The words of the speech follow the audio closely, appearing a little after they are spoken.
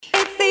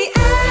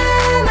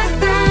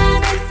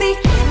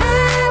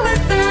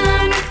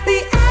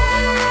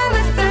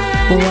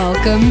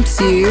Welcome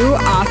to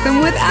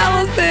Awesome with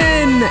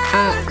Allison.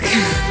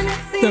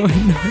 So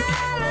annoying.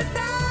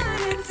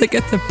 It's like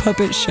it's a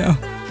puppet show.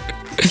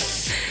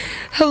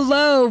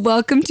 Hello,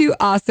 welcome to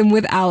Awesome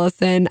with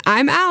Allison.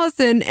 I'm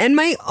Allison, and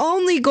my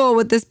only goal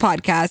with this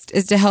podcast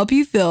is to help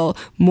you feel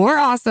more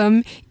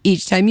awesome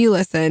each time you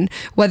listen.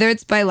 Whether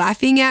it's by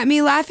laughing at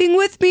me, laughing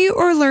with me,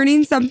 or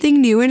learning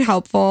something new and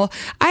helpful,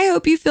 I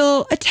hope you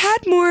feel a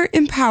tad more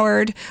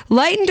empowered,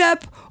 lightened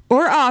up,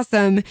 or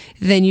awesome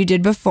than you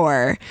did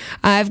before.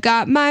 I've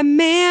got my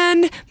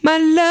man, my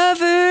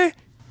lover,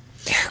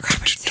 Eric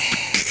Robertson.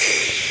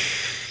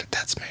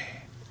 That's me.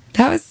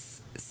 That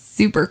was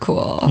super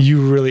cool.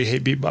 You really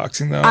hate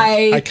beatboxing, though.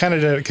 I kind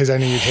of did it because I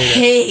knew you'd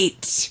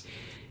hate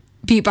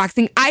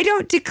beatboxing. I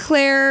don't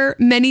declare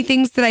many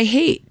things that I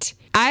hate.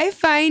 I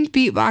find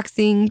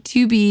beatboxing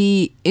to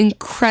be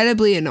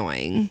incredibly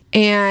annoying.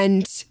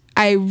 And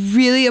I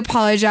really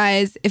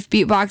apologize if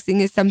beatboxing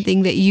is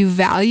something that you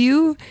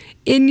value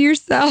in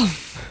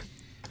yourself.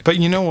 But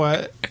you know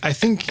what? I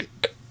think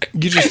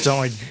you just don't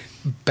like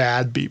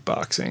bad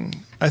beatboxing.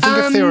 I think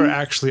if they were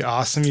actually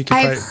awesome, you could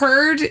I've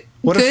heard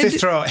What if they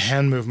throw out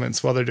hand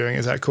movements while they're doing it?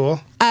 Is that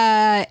cool?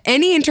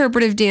 Any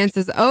interpretive dance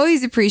is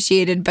always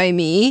appreciated by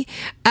me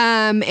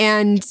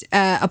and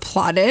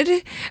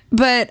applauded.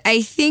 But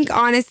I think,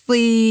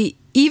 honestly,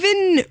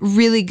 even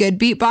really good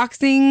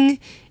beatboxing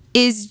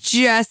is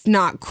just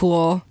not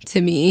cool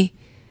to me.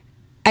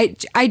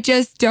 I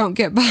just don't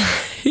get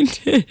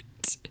behind it.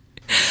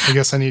 I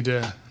guess I need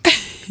to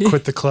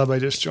quit the club I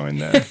just joined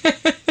then.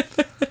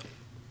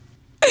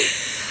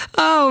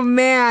 Oh,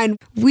 man.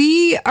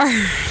 We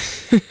are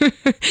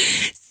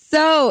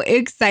so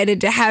excited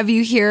to have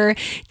you here.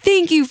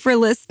 Thank you for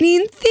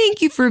listening.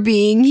 Thank you for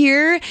being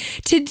here.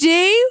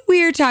 Today,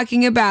 we are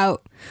talking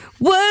about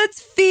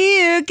what's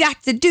fear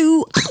got to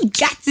do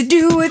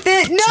with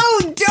it.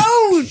 No,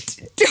 don't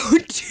do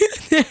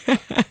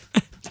that.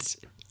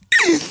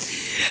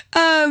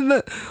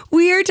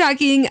 We are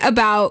talking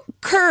about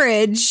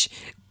courage,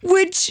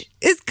 which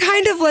is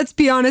kind of, let's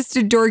be honest,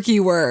 a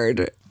dorky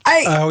word.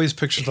 I always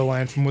picture the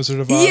line from Wizard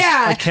of Oz.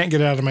 Yeah. I can't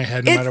get it out of my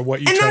head no matter what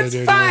you try to do.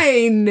 And that's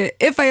fine.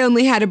 If I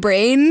only had a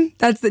brain,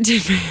 that's the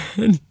Tin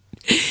Man.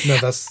 No,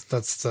 that's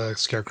the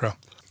Scarecrow.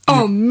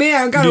 Oh,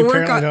 man, I gotta work on...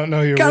 You apparently don't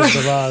know your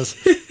Wizard of Oz.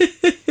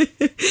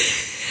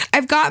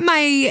 I've got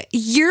my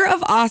Year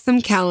of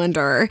Awesome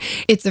calendar.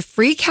 It's a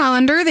free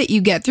calendar that you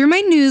get through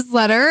my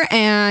newsletter,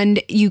 and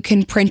you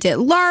can print it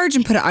large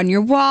and put it on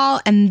your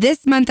wall. And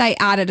this month I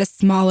added a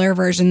smaller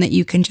version that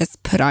you can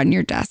just put on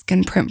your desk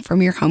and print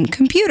from your home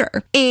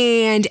computer.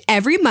 And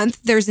every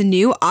month there's a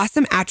new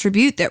awesome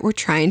attribute that we're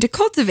trying to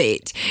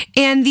cultivate.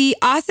 And the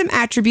awesome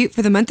attribute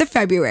for the month of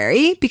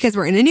February, because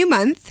we're in a new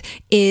month,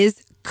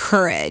 is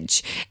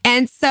courage.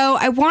 And so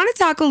I want to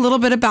talk a little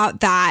bit about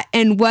that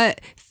and what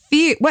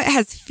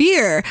has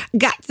fear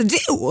got to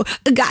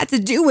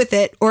do with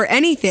it, or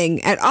anything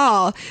at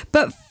all.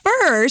 But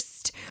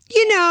first,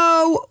 we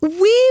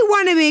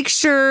want to make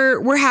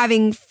sure we're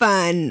having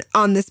fun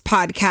on this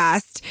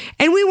podcast,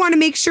 and we want to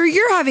make sure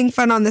you're having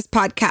fun on this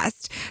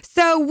podcast.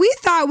 So we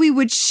thought we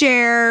would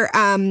share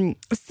some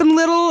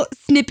little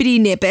snippety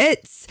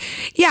nippets.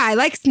 Yeah, I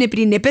like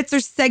snippety nippets, or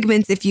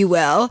segments, if you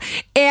will.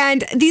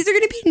 And these are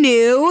going to be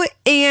new.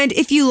 And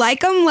if you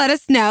like them, let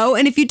us know.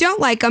 And if you don't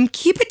like them,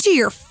 keep it to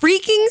your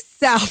freaking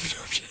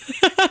self.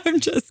 I'm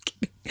just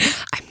kidding.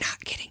 I'm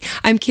not kidding.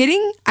 I'm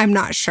kidding. I'm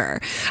not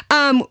sure.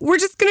 We're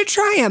just going to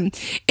try them.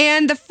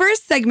 And the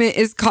first segment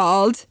is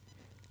called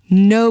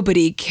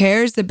Nobody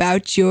Cares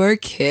About Your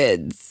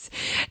Kids.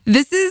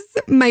 This is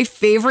my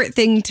favorite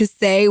thing to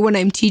say when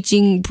I'm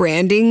teaching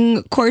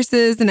branding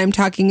courses and I'm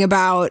talking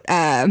about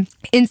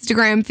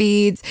Instagram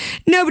feeds.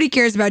 Nobody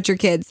cares about your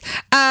kids.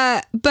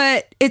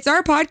 But it's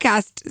our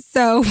podcast,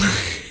 so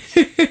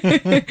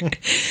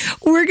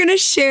we're going to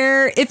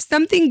share, if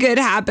something good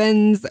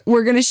happens,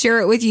 we're going to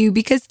share it with you,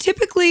 because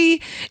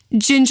typically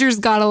Ginger's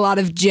got a lot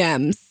of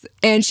gems,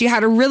 and she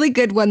had a really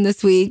good one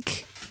this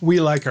week.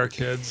 We like our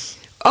kids.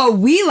 Oh,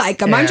 we like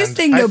them. I'm just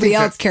saying nobody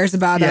else cares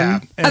about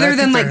them, other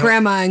than like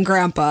grandma and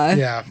grandpa.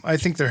 Yeah, I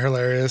think they're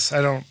hilarious.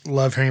 I don't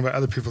love hearing about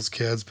other people's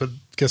kids, but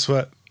guess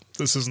what?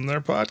 This isn't their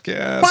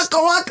podcast. Waka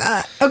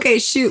waka. Okay,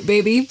 shoot,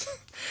 baby.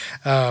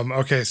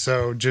 Okay,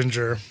 so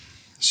Ginger,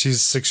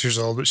 she's 6 years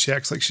old, but she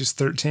acts like she's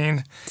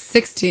 13.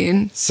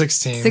 16.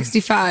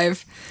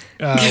 65.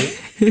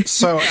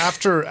 So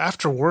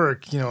after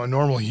work, a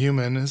normal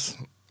human is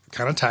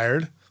kind of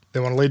tired.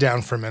 They want to lay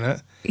down for a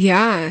minute.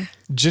 Yeah.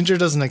 Ginger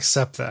doesn't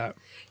accept that.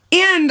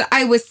 And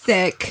I was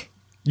sick.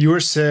 You were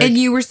sick. And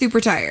you were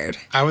super tired.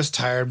 I was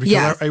tired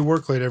because I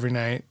work late every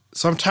night.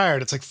 So I'm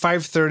tired. It's like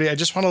 5:30. I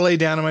just want to lay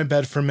down in my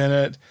bed for a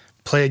minit,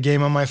 play a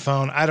game on my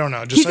phone. I don't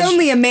know. He's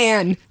only a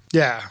man.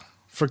 Yeah.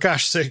 For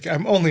gosh sake,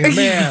 I'm only a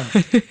man.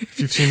 If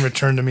you've seen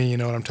Return to Me, you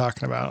know what I'm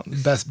talking about.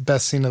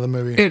 Best scene of the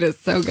movie. It is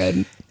so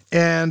good.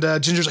 And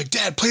Ginger's like,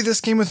 Dad, play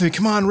this game with me.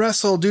 Come on,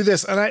 wrestle, do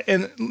this. And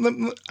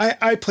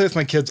I play with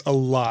my kids a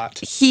lot.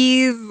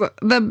 He's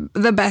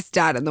the best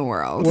dad in the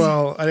world.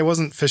 Well, I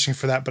wasn't fishing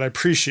for that, but I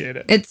appreciate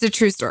it. It's a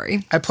true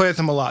story. I play with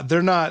them a lot.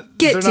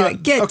 Get to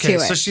it. Okay,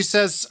 so she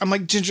says, I'm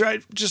like, Ginger, I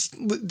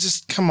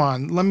just come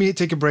on. Let me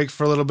take a break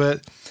for a little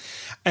bit.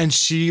 And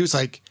she was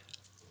like,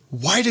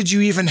 why did you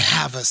even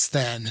have us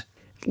then?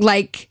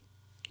 Like,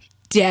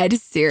 dead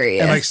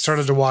serious. And like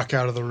started to walk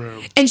out of the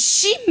room. And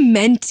she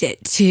meant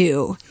it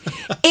too.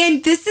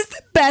 And this is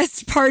the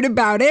best part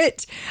about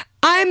it.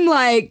 I'm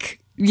like,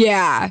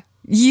 yeah,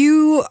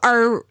 you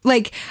are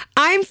like,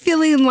 I'm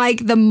feeling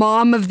like the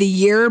mom of the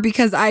year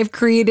because I've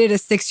created a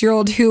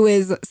 6-year-old who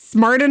is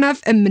smart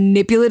enough and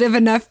manipulative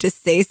enough to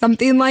say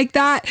something like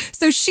that.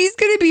 So she's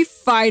going to be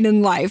fine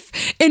in life.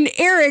 And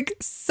Eric,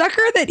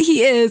 sucker that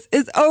he is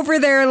over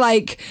there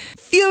like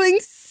feeling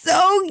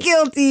so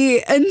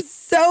guilty and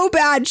so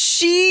bad.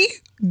 She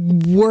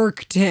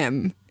worked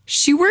him.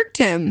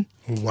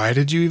 Why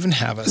did you even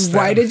have us then?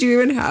 Why did you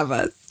even have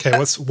us? Okay,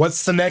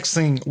 what's the next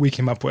thing we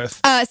came up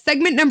with?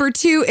 Segment number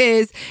 2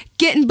 is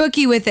getting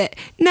booky with it.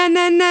 Na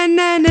na na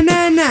na na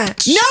na na.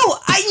 No,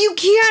 you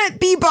can't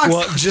beatbox.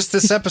 Well, just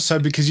this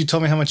episode because you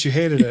told me how much you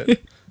hated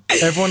it.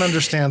 Everyone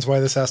understands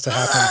why this has to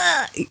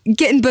happen.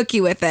 Getting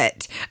booky with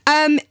it.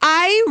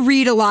 I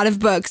read a lot of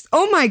books.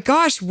 Oh my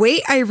gosh,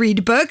 wait, I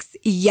read books?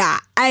 Yeah,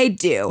 I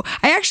do.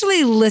 I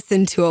actually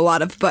listen to a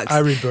lot of books. I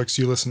read books,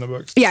 you listen to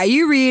books. Yeah,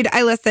 you read,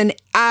 I listen.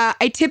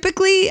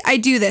 I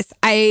do this.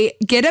 I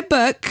get a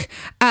book.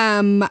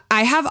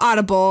 I have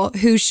Audible,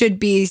 who should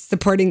be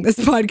supporting this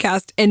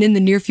podcast and in the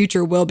near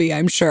future will be,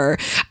 I'm sure.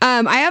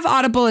 I have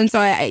Audible, and so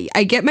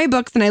I get my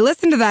books and I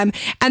listen to them.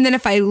 And then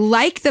if I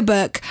like the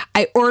book,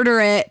 I order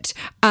it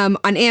on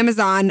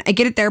Amazon. I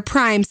get it there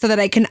Prime so that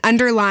I can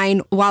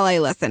underline while I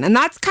listen. And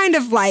that's kind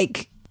of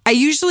like, I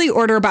usually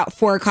order about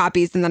 4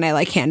 copies and then I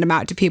like hand them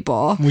out to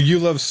people. Well, you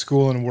love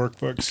school and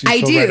workbooks.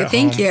 I do.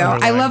 Thank you.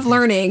 I love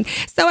learning.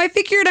 So I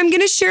figured I'm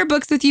going to share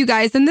books with you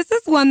guys. And this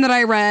is one that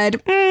I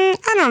read, I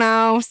don't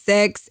know,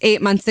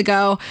 6-8 months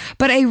ago.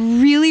 But I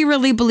really,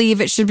 really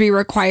believe it should be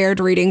required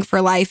reading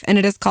for life. And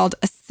it is called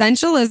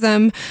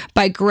Essentialism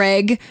by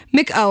Greg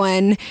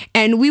McKeown.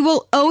 And we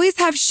will always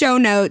have show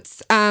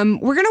notes.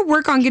 We're going to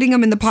work on getting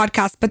them in the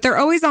podcast, but they're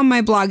always on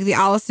my blog,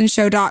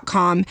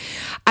 theallisonshow.com.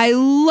 I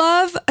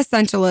love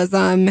Essentialism.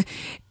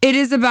 It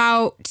is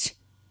about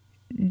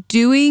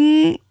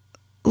doing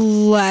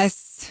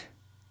less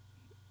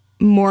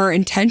more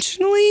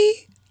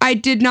intentionally. I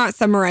did not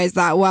summarize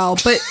that well,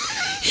 but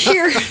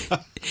here,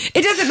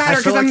 it doesn't matter.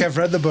 I feel like I've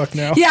read the book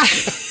now. Yeah.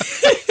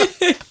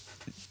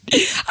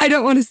 I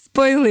don't want to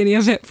spoil any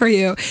of it for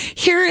you.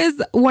 Here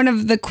is one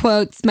of the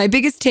quotes. My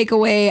biggest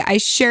takeaway, I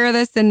share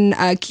this in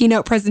a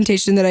keynote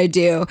presentation that I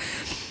do.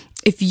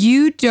 If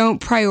you don't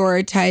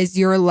prioritize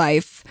your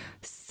life,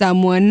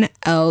 someone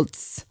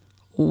else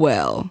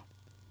will.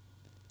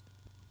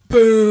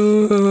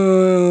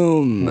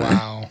 Boom.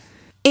 Wow.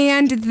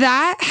 And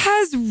that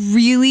has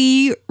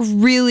really,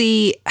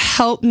 really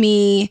helped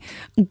me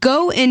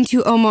go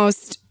into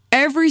almost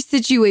every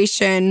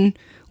situation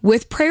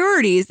with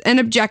priorities and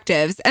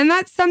objectives. And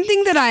that's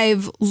something that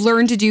I've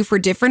learned to do for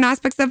different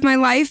aspects of my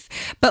life.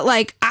 But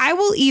like, I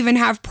will even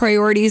have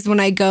priorities when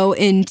I go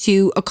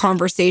into a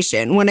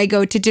conversation, when I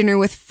go to dinner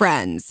with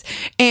friends.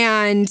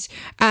 And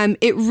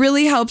it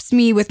really helps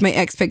me with my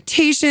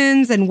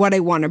expectations and what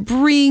I want to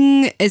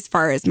bring as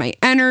far as my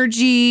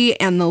energy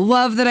and the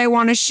love that I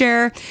want to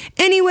share.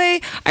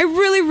 Anyway, I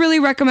really, really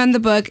recommend the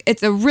book.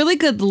 It's a really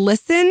good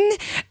listen.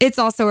 It's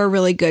also a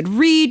really good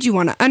read. You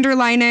want to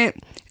underline it.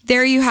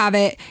 There you have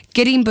it.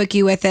 Getting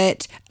booky with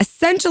it.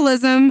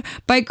 Essentialism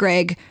by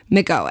Greg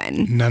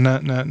McKeown.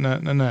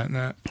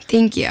 No.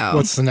 Thank you.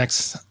 What's the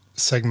next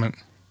segment?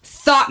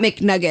 Thought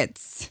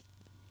McNuggets.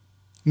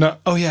 No.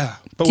 Oh, yeah.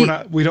 But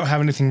we don't have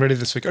anything ready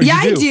this week. Oh,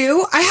 yeah, you do? I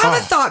do. I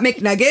have a Thought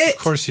McNugget. Of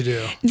course you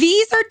do.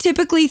 These are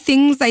typically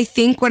things I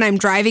think when I'm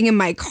driving in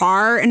my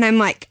car and I'm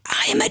like,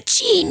 I am a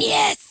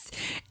genius.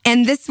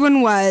 And this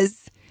one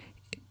was,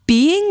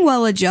 being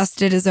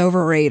well-adjusted is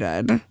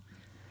overrated.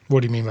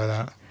 What do you mean by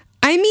that?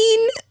 I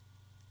mean,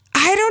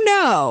 I don't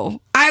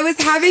know. I was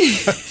having...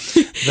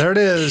 There it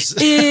is.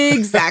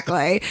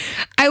 Exactly.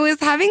 I was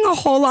having a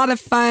whole lot of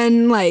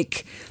fun,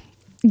 like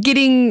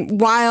getting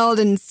wild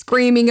and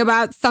screaming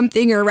about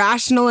something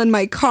irrational in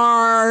my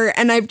car.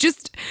 And I've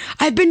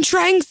been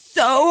trying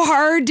so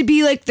hard to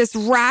be like this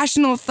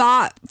rational,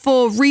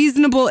 thoughtful,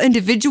 reasonable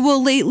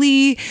individual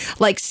lately,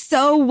 like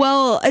so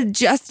well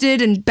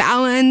adjusted and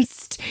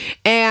balanced.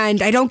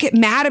 And I don't get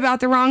mad about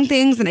the wrong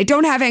things, and I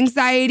don't have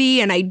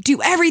anxiety, and I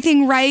do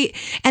everything right.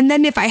 And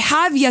then if I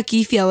have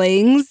yucky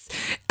feelings,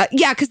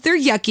 because they're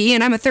yucky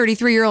and I'm a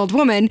 33-year-old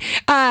woman.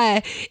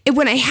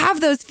 When I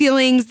have those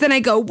feelings, then I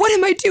go, what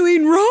am I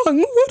doing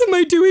wrong? What am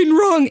I doing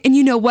wrong? And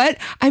you know what?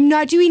 I'm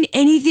not doing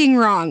anything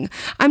wrong.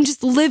 I'm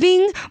just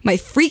living my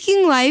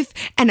freaking life,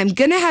 and I'm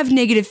going to have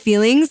negative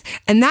feelings,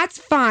 and that's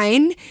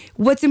fine.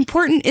 What's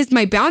important is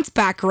my bounce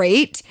back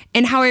rate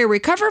and how I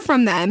recover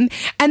from them.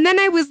 And then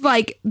I was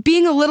like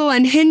being a little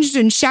unhinged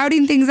and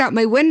shouting things out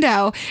my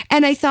window.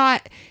 And I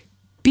thought,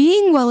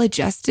 being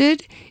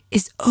well-adjusted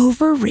is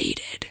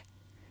overrated.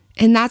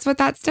 And that's what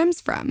that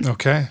stems from.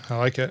 Okay, I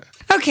like it.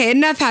 Okay,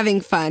 enough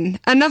having fun.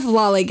 Enough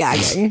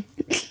lollygagging.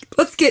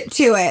 Let's get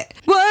to it.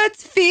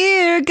 What's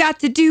fear got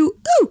to do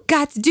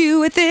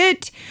with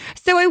it?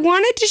 So I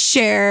wanted to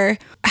share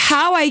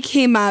how I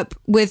came up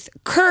with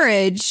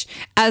courage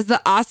as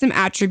the awesome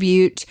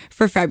attribute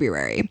for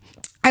February.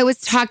 I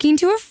was talking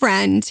to a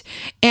friend,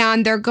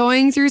 and they're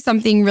going through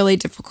something really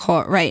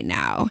difficult right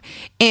now.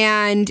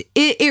 And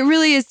it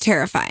really is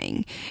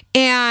terrifying.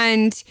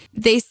 And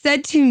they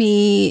said to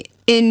me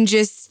in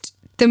just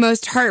the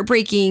most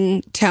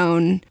heartbreaking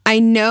tone, I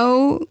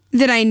know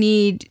that I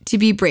need to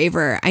be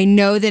braver. I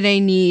know that I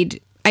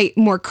need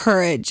more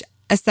courage,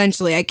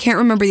 essentially. I can't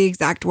remember the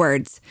exact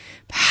words.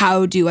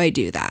 How do I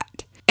do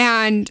that?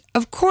 And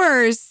of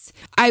course,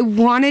 I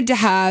wanted to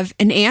have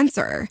an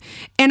answer.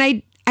 And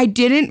I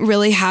didn't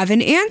really have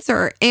an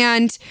answer.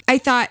 And I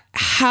thought,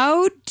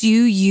 how do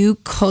you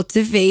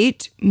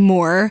cultivate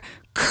more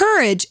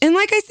courage? And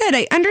like I said,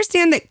 I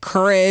understand that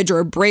courage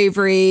or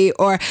bravery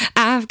or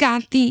I've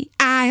got the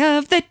eye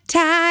of the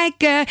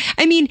tiger,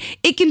 I mean,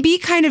 it can be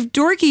kind of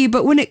dorky,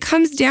 but when it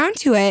comes down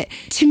to it,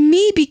 to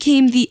me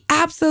became the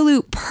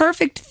absolute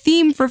perfect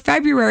theme for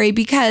February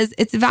because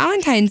it's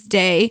Valentine's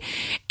Day.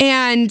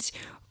 And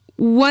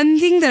one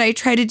thing that I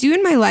try to do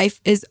in my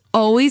life is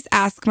always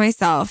ask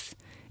myself,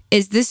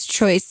 is this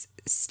choice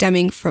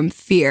stemming from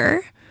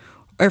fear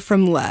or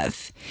from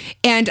love?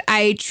 And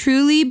I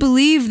truly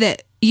believe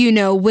that,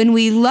 when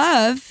we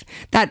love,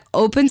 that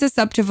opens us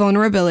up to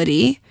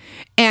vulnerability.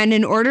 And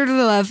in order to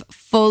love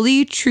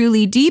fully,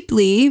 truly,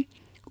 deeply,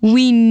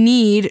 we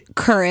need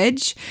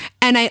courage.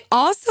 And I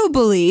also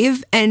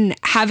believe and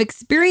have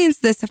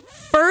experienced this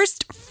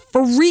first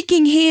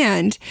freaking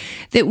hand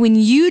that when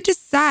you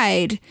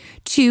decide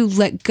to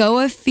let go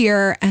of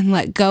fear and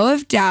let go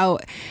of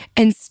doubt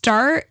and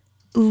start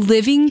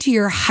living to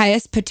your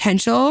highest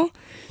potential,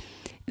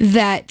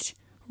 that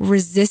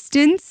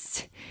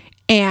resistance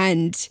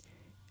and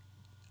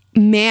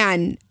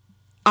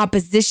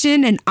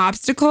opposition and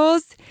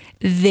obstacles,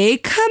 they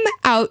come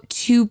out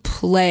to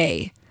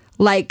play.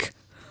 Like,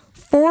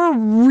 for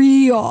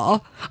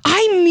real.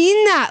 I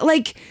mean that.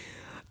 Like,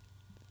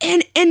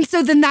 and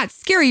so then that's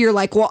scary. You're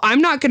like, well, I'm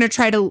not going to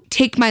try to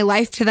take my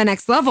life to the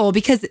next level,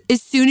 because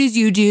as soon as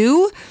you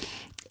do,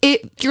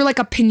 you're like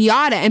a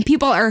piñata and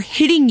people are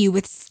hitting you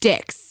with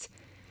sticks.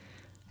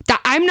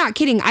 I'm not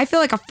kidding. I feel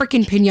like a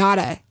freaking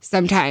piñata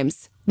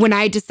sometimes when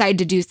I decide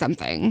to do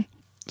something.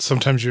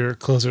 Sometimes your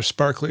clothes are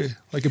sparkly,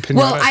 like a piñata.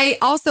 Well, I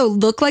also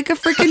look like a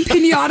freaking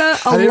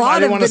piñata a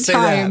lot of the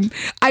time.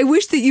 I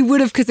wish that you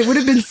would have, because it would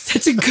have been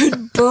such a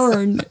good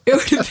burn. It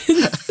would have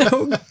been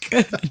so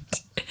good.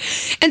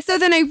 And so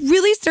then I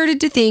really started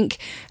to think,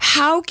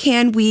 how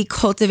can we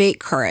cultivate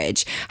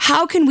courage?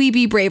 How can we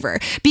be braver?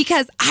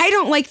 Because I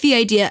don't like the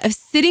idea of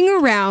sitting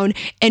around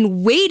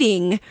and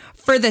waiting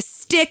for the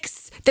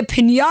sticks, the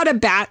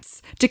piñata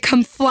bats to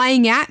come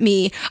flying at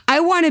me. I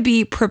want to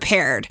be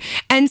prepared.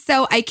 And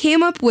so I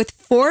came up with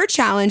 4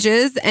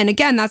 challenges. And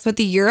again, that's what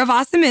the Year of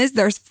Awesome is.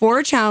 There's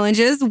 4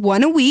 challenges,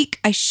 1 a week.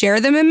 I share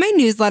them in my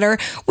newsletter,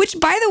 which,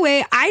 by the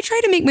way, I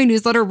try to make my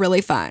newsletter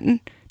really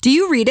fun. Do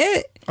you read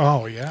it?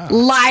 Oh, yeah.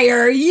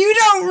 Liar. You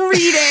don't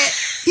read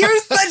it. You're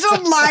such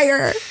a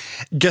liar.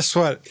 Guess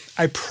what?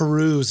 I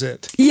peruse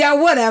it. Yeah,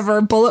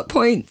 whatever. Bullet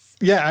points.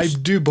 Yeah, I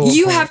do bullet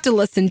You have to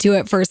listen to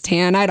it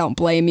firsthand. I don't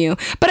blame you.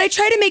 But I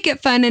try to make it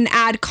fun and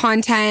add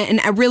content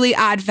and really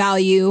add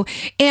value.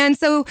 And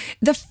so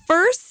the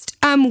first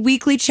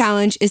weekly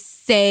challenge is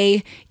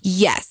say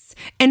yes.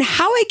 And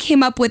how I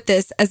came up with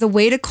this as a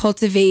way to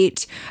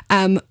cultivate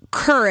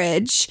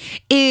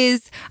courage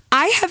is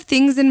I have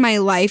things in my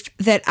life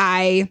that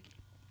I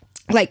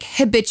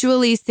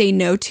habitually say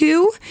no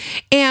to.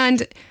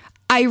 And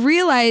I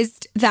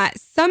realized that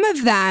some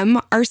of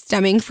them are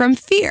stemming from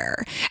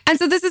fear. And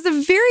so this is a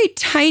very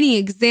tiny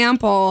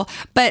example,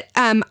 but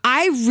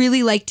I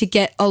really like to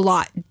get a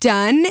lot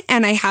done,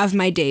 and I have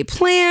my day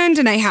planned,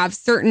 and I have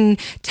certain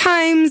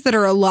times that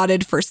are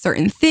allotted for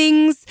certain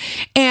things.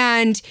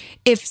 And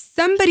if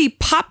somebody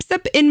pops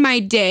up in my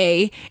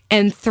day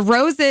and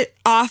throws it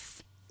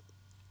off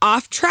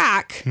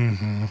track,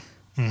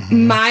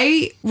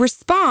 my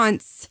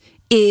response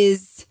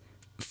is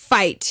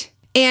fight.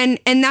 And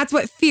that's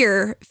what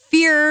fear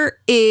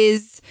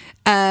is,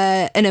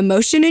 an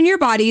emotion in your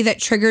body that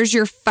triggers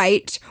your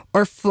fight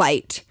or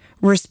flight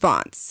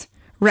response,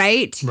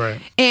 right?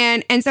 Right.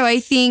 And so I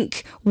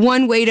think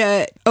one way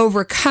to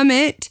overcome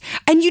it,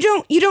 and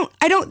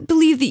I don't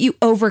believe that you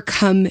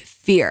overcome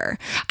fear.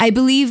 I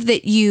believe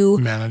that you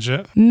manage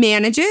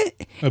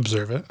it.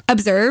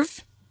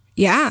 Observe.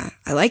 Yeah,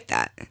 I like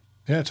that.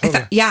 Yeah,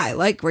 totally. I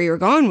like where you were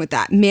going with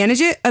that.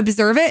 Manage it,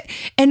 observe it,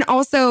 and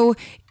also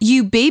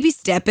you baby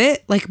step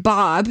it like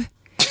Bob,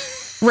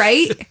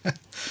 right?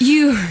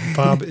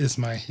 Bob is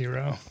my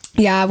hero.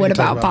 Yeah, what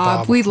about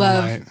Bob? We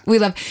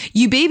love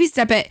you baby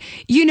step it.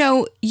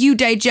 You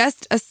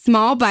digest a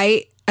small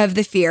bite of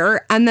the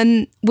fear, and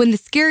then when the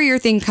scarier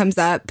thing comes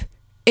up,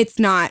 it's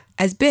not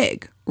as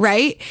big,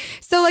 right?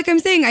 So like I'm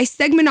saying, I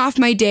segment off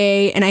my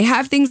day and I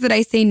have things that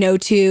I say no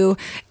to,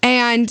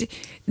 and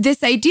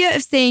this idea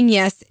of saying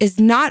yes is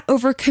not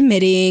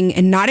overcommitting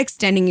and not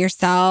extending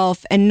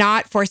yourself and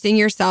not forcing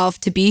yourself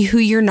to be who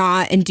you're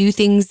not and do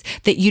things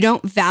that you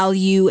don't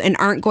value and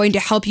aren't going to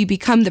help you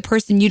become the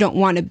person you don't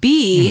want to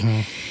be.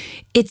 Mm-hmm.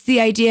 It's the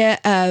idea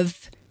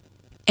of,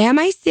 am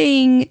I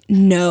saying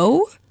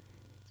no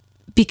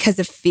because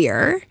of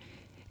fear?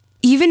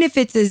 Even if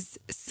it's as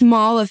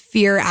small of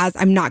fear as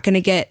I'm not going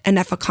to get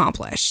enough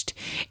accomplished.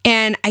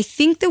 And I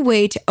think the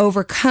way to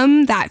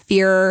overcome that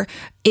fear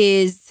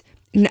is,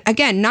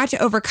 again, not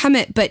to overcome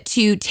it, but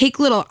to take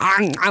little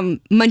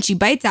munchy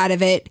bites out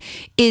of it,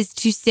 is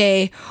to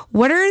say,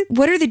 what are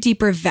the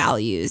deeper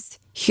values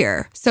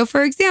here? So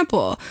for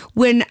example,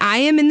 when I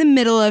am in the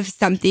middle of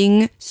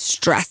something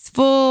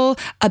stressful,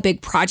 a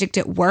big project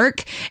at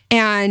work,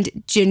 and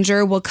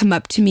Ginger will come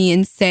up to me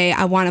and say,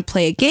 I want to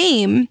play a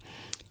game,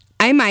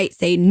 I might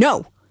say,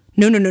 no.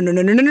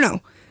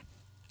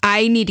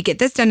 I need to get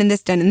this done and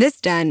this done and this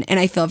done. And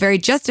I feel very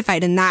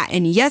justified in that.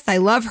 And yes, I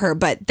love her,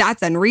 but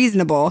that's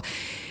unreasonable.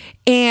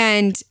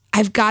 And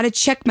I've got to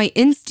check my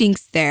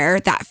instincts there.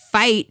 That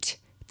fight,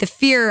 the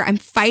fear, I'm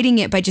fighting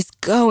it by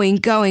just going.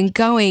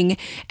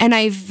 And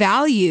I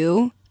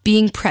value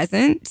being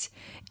present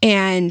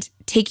and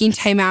taking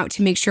time out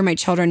to make sure my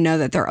children know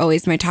that they're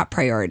always my top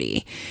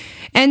priority.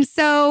 And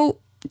so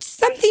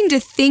something to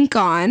think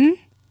on.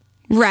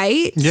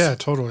 Right? Yeah,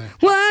 totally.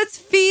 What's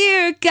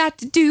fear got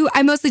to do?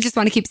 I mostly just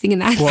want to keep singing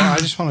that song. Well, I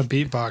just want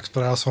to beatbox,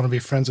 but I also want to be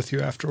friends with you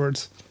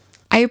afterwards.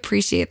 I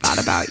appreciate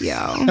that about you.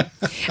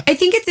 I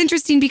think it's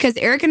interesting because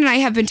Eric and I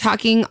have been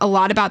talking a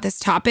lot about this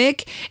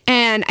topic,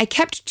 and I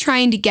kept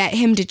trying to get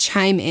him to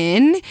chime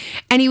in,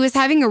 and he was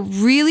having a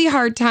really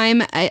hard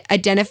time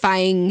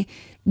identifying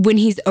when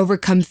he's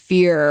overcome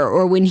fear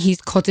or when he's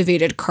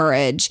cultivated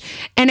courage.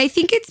 And I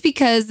think it's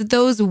because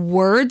those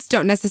words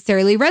don't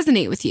necessarily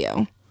resonate with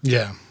you.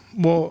 Yeah.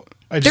 Well,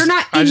 they're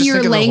not in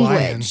your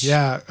language.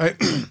 Yeah.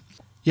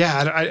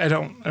 I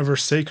don't ever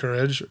say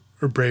courage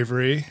or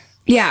bravery.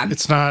 Yeah.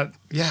 It's not,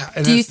 yeah.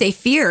 And do you say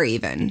fear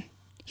even?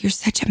 You're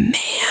such a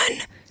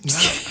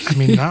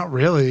man. Not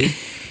really.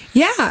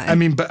 Yeah.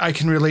 But I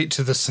can relate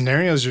to the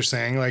scenarios you're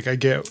saying. Like I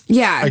get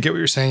what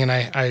you're saying, and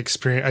I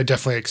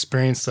definitely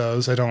experience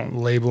those. I don't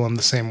label them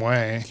the same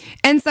way.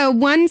 And so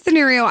one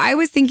scenario I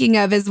was thinking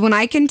of is when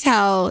I can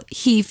tell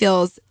he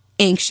feels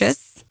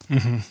anxious.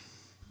 Mm-hmm.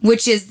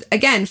 Which is,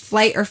 again,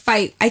 flight or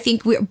fight. I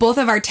think both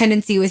of our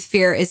tendency with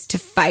fear is to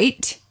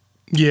fight.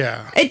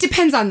 Yeah. It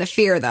depends on the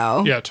fear,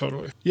 though. Yeah,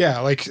 totally. Yeah,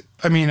 I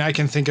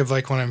can think of,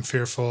 when I'm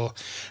fearful,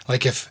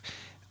 if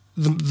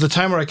the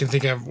time where I can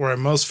think of where I'm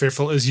most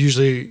fearful is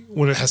usually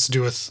when it has to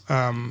do with,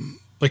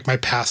 my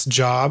past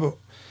job,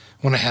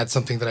 when I had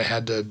something that I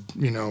had to,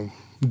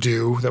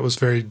 do that was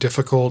very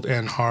difficult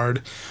and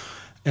hard,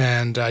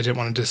 and I didn't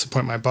want to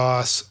disappoint my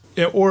boss.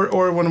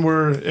 Or when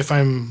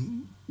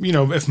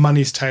if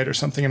money's tight or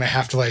something and I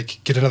have to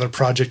get another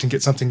project and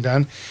get something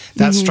done,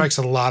 that strikes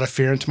a lot of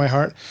fear into my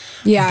heart.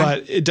 Yeah.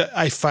 But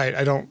I fight.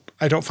 I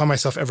don't find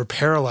myself ever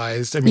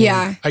paralyzed.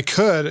 I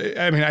could.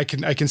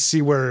 I can see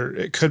where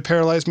it could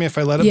paralyze me if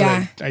I let it,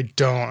 but I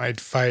don't.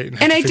 I'd fight.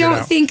 And I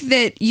don't think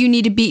that you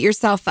need to beat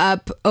yourself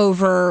up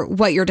over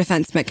what your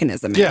defense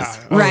mechanism is,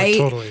 right?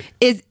 Totally.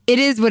 It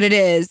is what it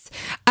is.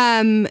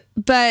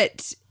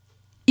 But,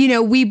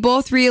 we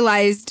both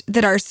realized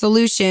that our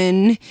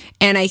solution,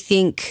 and I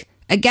think,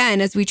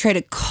 again, as we try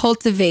to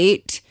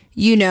cultivate,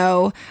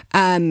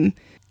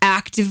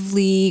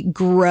 actively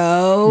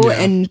grow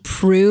and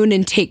prune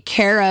and take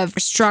care of a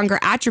stronger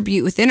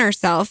attribute within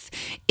ourselves,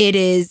 it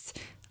is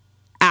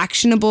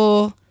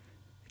actionable,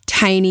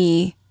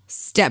 tiny,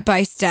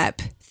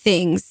 step-by-step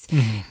things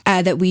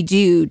that we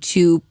do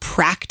to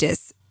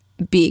practice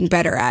being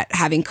better at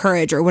having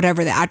courage or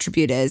whatever the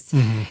attribute is.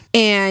 Mm-hmm.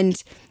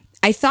 And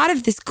I thought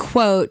of this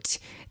quote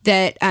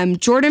that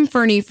Jordan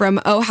Fernie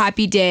from Oh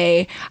Happy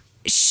Day,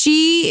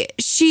 she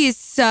is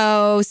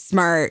so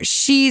smart.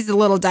 She's a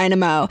little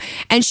dynamo.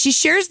 And she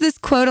shares this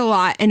quote a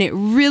lot, and it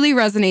really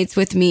resonates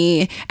with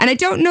me. And I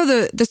don't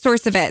know the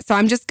source of it, so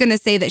I'm just going to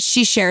say that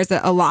she shares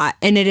it a lot.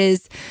 And it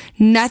is,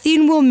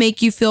 nothing will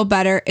make you feel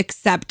better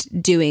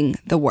except doing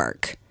the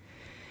work.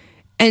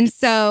 And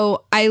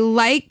so I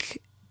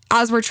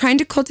as we're trying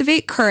to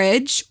cultivate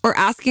courage or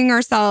asking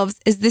ourselves,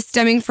 is this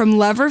stemming from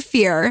love or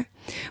fear?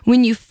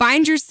 When you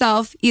find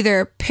yourself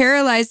either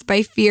paralyzed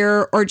by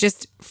fear or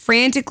just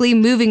frantically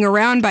moving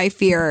around by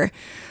fear,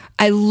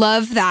 I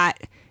love that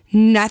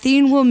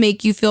nothing will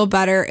make you feel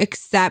better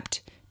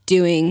except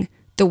doing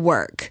the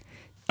work.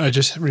 I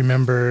just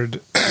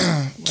remembered.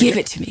 Give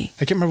it to me.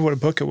 I can't remember what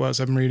book it was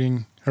I'm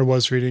reading. or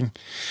was reading.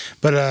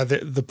 But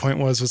the point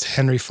was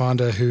Henry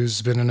Fonda,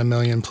 who's been in a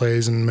million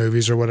plays and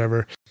movies or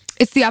whatever.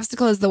 It's the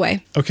obstacle is the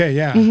way. Okay,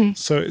 yeah. Mm-hmm.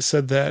 So it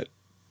said that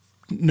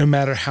no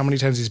matter how many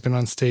times he's been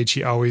on stage,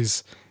 he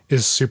always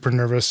is super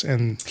nervous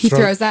and he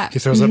throws up. He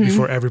throws up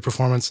before every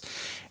performance.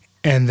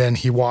 And then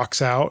he walks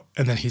out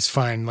and then he's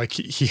fine. Like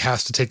he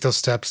has to take those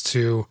steps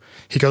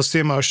he goes to the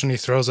emotion, he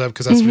throws up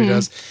because that's what he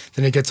does.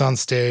 Then he gets on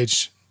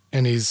stage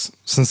and he's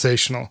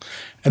sensational.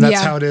 And that's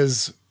how it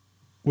is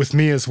with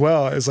me as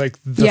well. Is like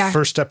the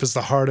first step is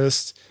the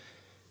hardest.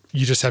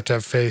 You just have to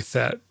have faith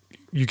that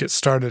you get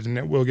started and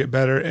it will get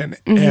better. And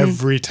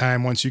every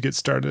time once you get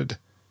started,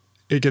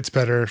 it gets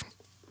better.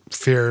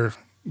 Fear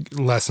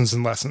lessens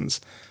and lessens.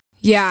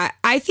 Yeah,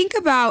 I think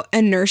about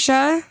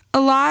inertia a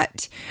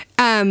lot.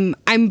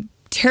 I'm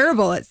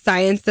terrible at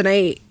science and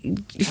I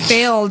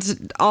failed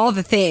all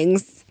the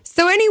things.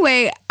 So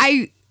anyway,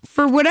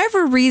 for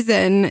whatever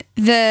reason,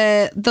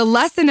 the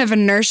lesson of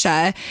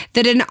inertia,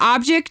 that an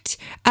object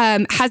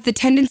has the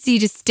tendency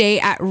to stay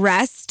at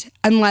rest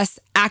unless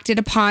acted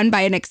upon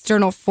by an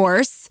external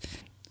force,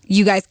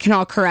 you guys can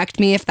all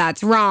correct me if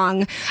that's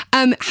wrong,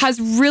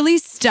 has really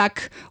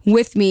stuck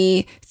with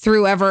me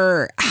through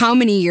ever how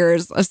many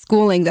years of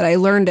schooling that I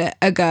learned it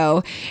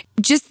ago.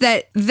 Just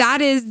that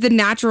is the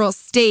natural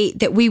state,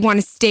 that we want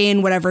to stay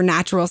in whatever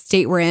natural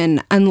state we're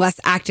in unless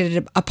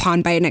acted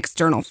upon by an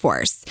external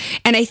force.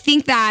 And I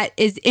think that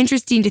is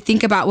interesting to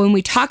think about when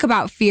we talk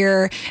about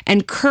fear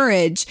and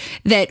courage,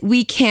 that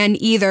we can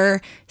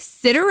either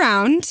sit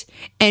around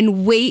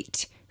and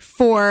wait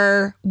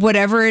for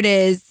whatever it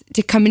is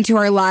to come into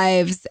our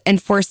lives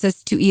and force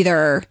us to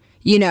either,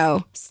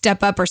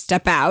 step up or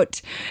step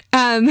out.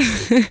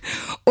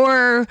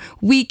 Or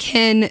we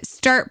can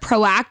start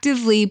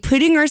proactively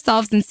putting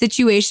ourselves in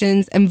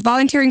situations and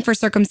volunteering for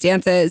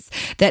circumstances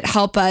that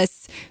help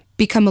us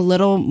become a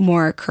little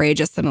more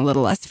courageous and a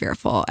little less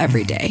fearful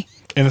every day.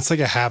 And it's like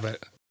a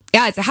habit.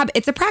 Yeah, it's a habit.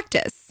 It's a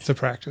practice. It's a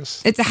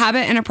practice. It's a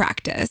habit and a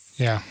practice.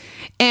 Yeah.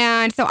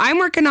 And so I'm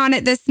working on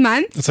it this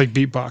month. It's like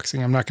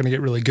beatboxing. I'm not going to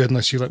get really good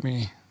unless you let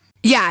me.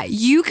 Yeah,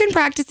 you can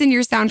practice in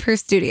your soundproof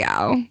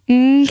studio.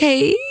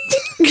 Okay.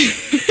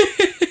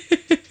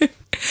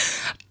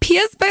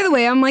 P.S. By the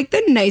way, I'm like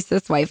the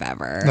nicest wife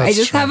ever. I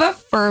just have a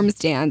firm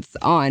stance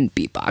on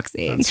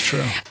beatboxing. That's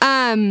true.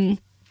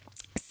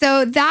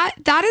 So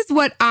that is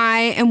what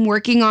I am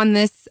working on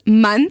this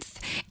month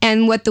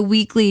and what the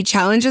weekly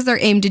challenges are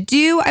aimed to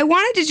do. I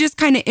wanted to just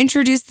kind of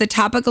introduce the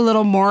topic a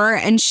little more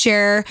and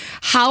share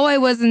how I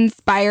was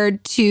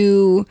inspired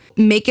to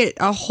make it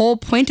a whole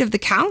point of the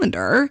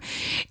calendar.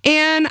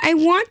 And I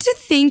want to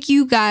thank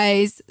you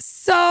guys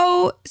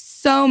so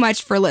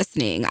much for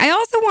listening. I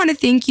also want to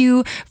thank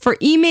you for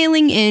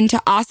emailing in to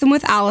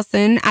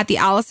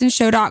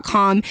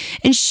awesomewithallison@theallisonshow.com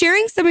and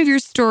sharing some of your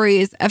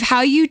stories of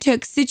how you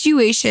took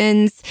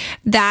situations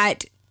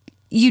that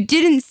you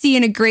didn't see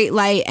in a great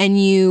light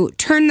and you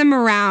turned them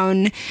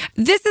around.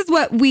 This is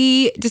what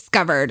we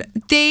discovered.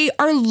 They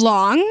are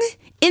long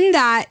in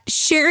that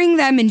sharing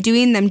them and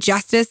doing them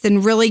justice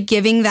and really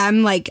giving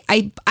them, like,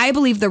 I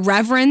believe, the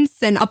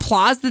reverence and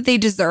applause that they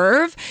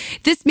deserve,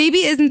 this maybe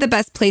isn't the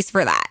best place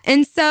for that.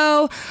 And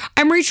so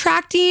I'm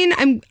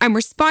retracting. I'm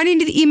responding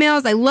to the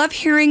emails. I love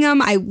hearing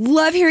them. I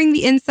love hearing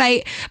the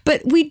insight,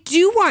 but we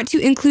do want to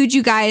include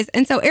you guys.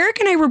 And so Eric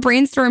and I were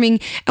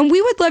brainstorming, and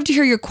we would love to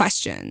hear your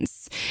questions.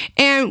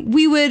 And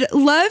we would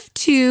love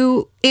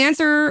to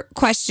answer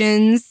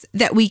questions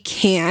that we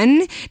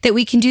can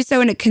do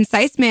so in a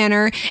concise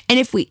manner. And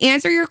if we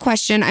answer your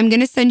question, I'm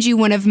going to send you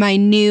one of my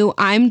new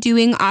I'm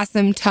Doing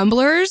Awesome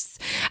tumblers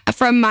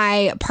from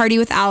my Party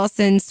with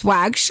Allison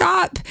swag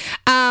shop.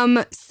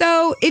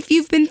 So if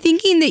you've been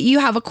thinking that you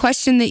have a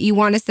question that you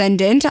want to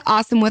send in to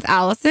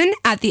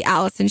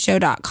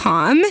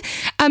awesomewithallison@theallisonshow.com,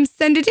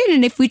 send it in.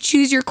 And if we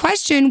choose your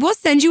question, we'll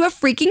send you a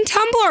freaking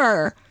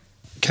tumbler.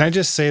 Can I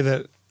just say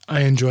that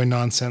I enjoy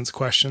nonsense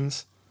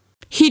questions?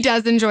 He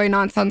does enjoy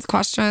nonsense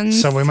questions.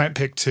 So we might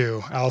pick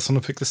two. Allison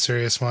will pick the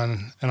serious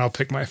one, and I'll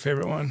pick my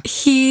favorite one.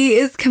 He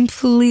is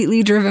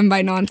completely driven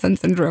by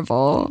nonsense and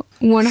drivel.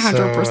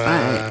 100%.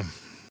 So,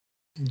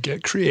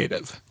 get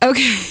creative.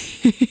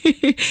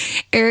 Okay.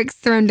 Eric's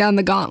thrown down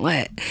the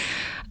gauntlet.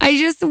 I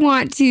just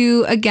want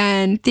to,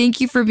 again, thank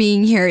you for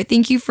being here.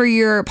 Thank you for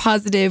your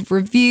positive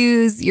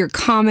reviews, your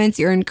comments,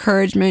 your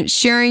encouragement,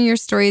 sharing your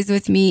stories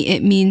with me.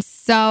 It means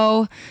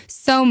so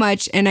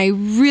much. And I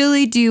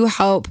really do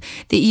hope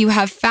that you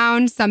have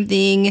found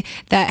something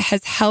that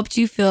has helped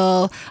you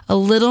feel a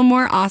little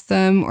more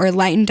awesome or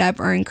lightened up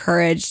or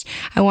encouraged.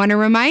 I want to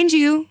remind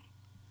you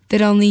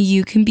that only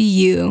you can be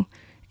you.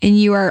 And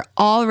you are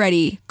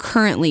already,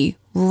 currently,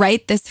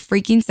 right this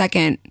freaking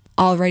second,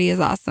 already as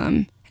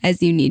awesome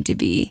as you need to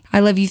be. I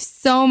love you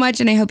so much,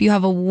 and I hope you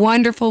have a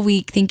wonderful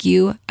week. Thank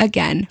you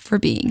again for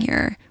being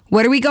here.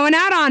 What are we going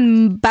out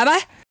on, Bubba?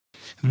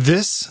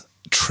 This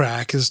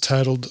track is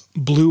titled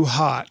Blue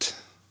Hot.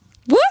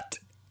 What?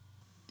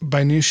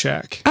 By New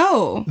Shack.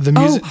 Oh. The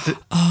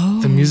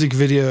music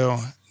video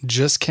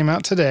just came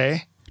out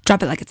today.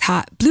 Drop it like it's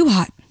hot. Blue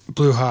hot.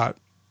 Blue hot.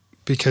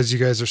 Because you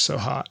guys are so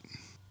hot.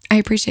 I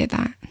appreciate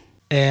that.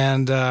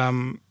 And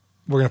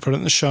we're going to put it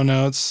in the show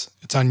notes.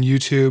 It's on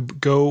YouTube.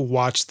 Go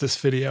watch this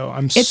video.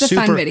 It's a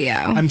fun video.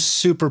 I'm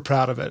super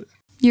proud of it.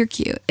 You're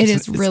cute.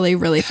 It's really,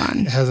 really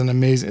fun. It has an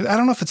amazing... I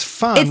don't know if it's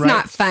fun, It's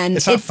not fun.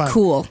 It's fun.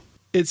 Cool.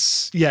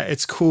 It's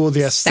cool.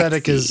 The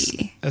aesthetic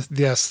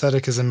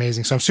is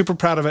amazing. So I'm super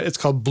proud of it. It's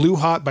called Blue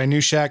Hot by New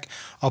Shack.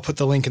 I'll put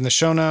the link in the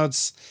show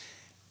notes.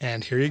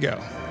 And here you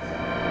go.